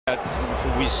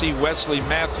We see Wesley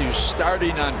Matthews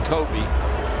starting on Kobe.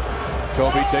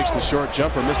 Kobe takes the short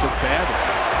jumper, missed it badly.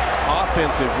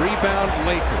 Offensive rebound,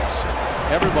 Lakers.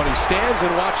 Everybody stands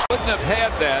and watches. Wouldn't have had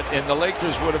that, and the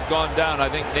Lakers would have gone down. I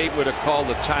think Nate would have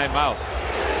called a timeout.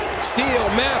 Steal,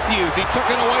 Matthews. He took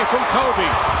it away from Kobe.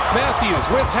 Matthews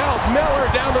withheld. Miller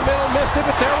down the middle, missed it,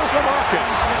 but there was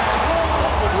LaMarcus.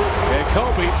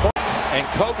 And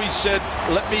Kobe said,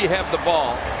 "Let me have the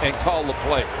ball," and call the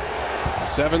play.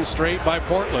 7 straight by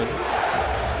Portland.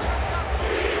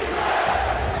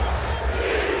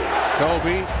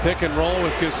 Kobe, pick and roll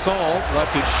with Gasol,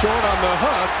 left it short on the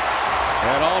hook,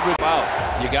 and Aldridge. Wow,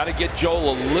 you got to get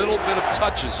Joel a little bit of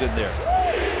touches in there.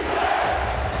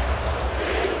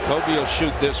 Kobe will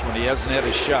shoot this one. He hasn't had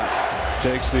a shot.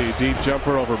 Takes the deep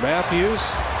jumper over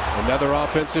Matthews. Another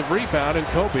offensive rebound, and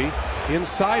Kobe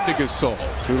inside to Gasol,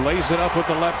 who lays it up with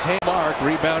the left hand. Mark,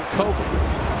 rebound Kobe.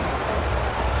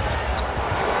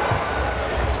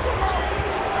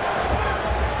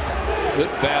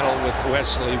 Good battle with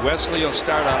Wesley. Wesley will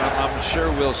start on him. I'm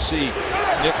sure we'll see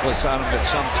Nicholas on him at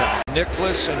some time.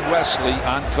 Nicholas and Wesley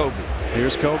on Kobe.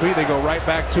 Here's Kobe. They go right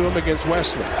back to him against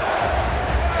Wesley.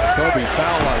 Kobe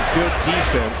foul on good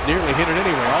defense. Nearly hit it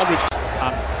anyway. Aldridge.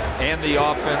 And the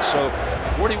offense. So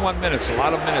 41 minutes. A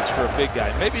lot of minutes for a big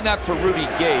guy. Maybe not for Rudy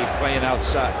Gay playing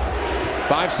outside.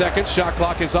 5 seconds. Shot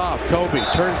clock is off. Kobe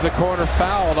turns the corner.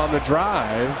 Fouled on the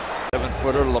drive.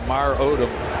 7-footer Lamar Odom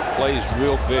plays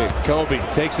real big. Kobe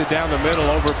takes it down the middle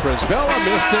over Prisbilla.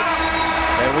 Missed it.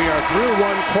 And we are through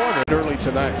one quarter early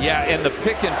tonight. Yeah, and the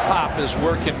pick and pop is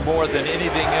working more than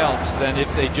anything else than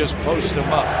if they just post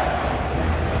them up.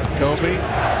 Kobe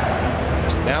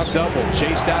now double,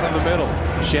 chased out in the middle.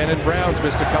 Shannon Brown's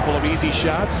missed a couple of easy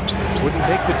shots. Wouldn't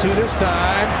take the 2 this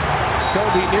time.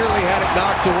 Kobe nearly had it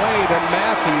knocked away. Then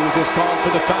Matthews is called for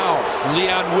the foul.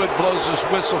 Leon Wood blows his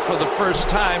whistle for the first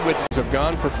time. Have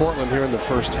gone for Portland here in the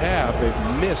first half.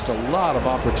 They've missed a lot of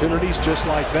opportunities just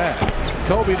like that.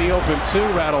 Kobe, the open 2,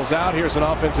 rattles out. Here's an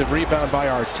offensive rebound by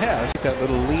Artest. That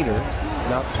little leaner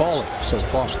not falling so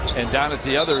far. And down at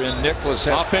the other end, Nicholas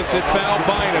has offensive foul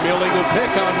by him. Illegal pick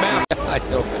on Matthews. I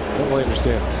don't really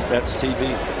understand. That's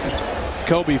TV.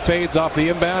 Kobe fades off the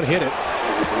inbound, hit it.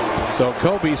 So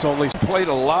Kobe's only played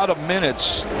a lot of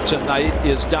minutes tonight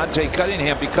is Dante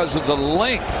Cunningham because of the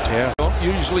length. Yeah. Don't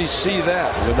usually see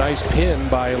that. It was a nice pin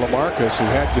by LaMarcus, who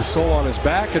had Gasol on his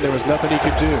back, and there was nothing he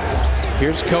could do.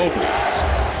 Here's Kobe.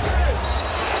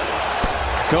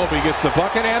 Kobe gets the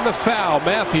bucket and the foul.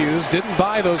 Matthews didn't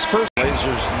buy those first.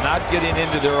 Blazers not getting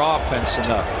into their offense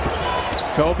enough.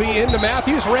 Kobe into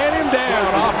Matthews, ran him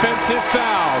down. Offensive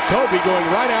foul. Kobe going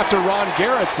right after Ron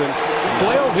Garretson,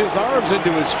 flails his arms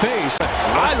into his face.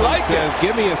 I like says, it.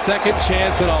 "Give me a second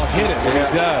chance and I'll hit it," and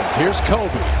he does. Here's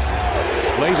Kobe.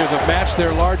 Blazers have matched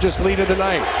their largest lead of the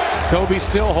night. Kobe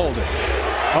still holding.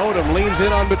 Odom leans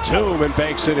in on Batum and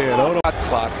banks it in. Odom.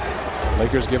 Clock.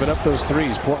 Lakers giving up those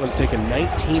threes. Portland's taken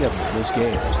 19 of them in this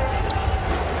game.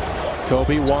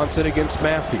 Kobe wants it against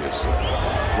Matthews.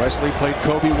 Wesley played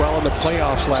Kobe well in the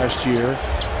playoffs last year.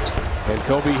 And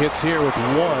Kobe hits here with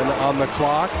 1 on the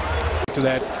clock. To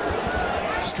that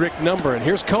strict number. And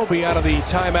here's Kobe out of the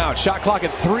timeout. Shot clock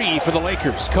at 3 for the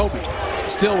Lakers. Kobe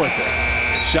still with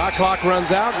it. Shot clock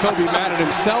runs out. Kobe mad at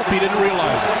himself. He didn't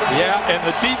realize it. Yeah, and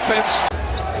the defense.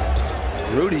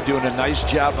 Rudy doing a nice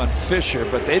job on Fisher,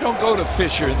 but they don't go to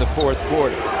Fisher in the 4th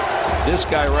quarter. This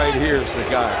guy right here is the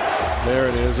guy. There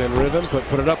it is in rhythm, but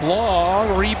put it up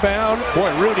long. Rebound.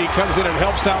 Boy, Rudy comes in and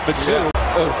helps out Batum.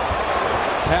 Yeah.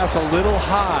 Pass a little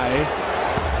high,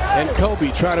 and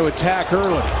Kobe trying to attack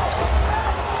early.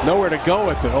 Nowhere to go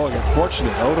with it. Oh, he got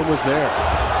fortunate. Odom was there.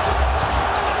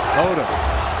 Odom.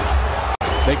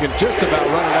 They can just about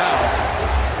run it out.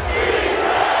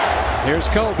 Here's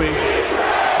Kobe.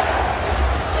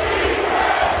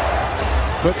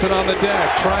 Puts it on the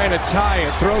deck, trying to tie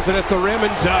it, throws it at the rim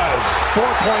and does.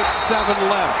 4.7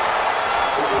 left.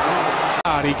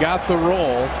 He got the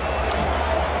roll.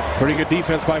 Pretty good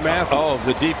defense by Matthews. Oh,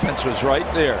 the defense was right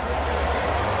there.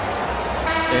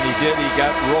 And he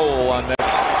got roll on that.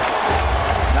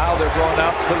 Now they're going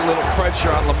out, put a little pressure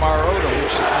on Lamar Odom,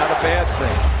 which is not a bad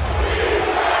thing.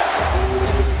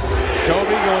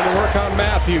 Kobe going to work on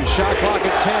Matthews. Shot clock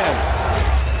at 10.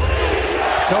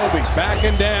 Kobe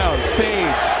backing down,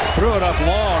 fades, threw it up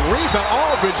long. Rebound,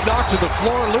 Aldridge knocked to the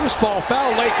floor. Loose ball,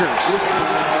 foul Lakers.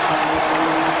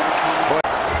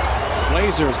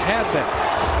 Blazers had that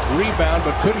rebound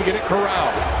but couldn't get it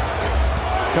corralled.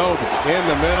 Kobe in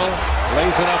the middle,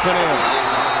 lays it up and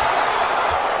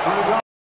in.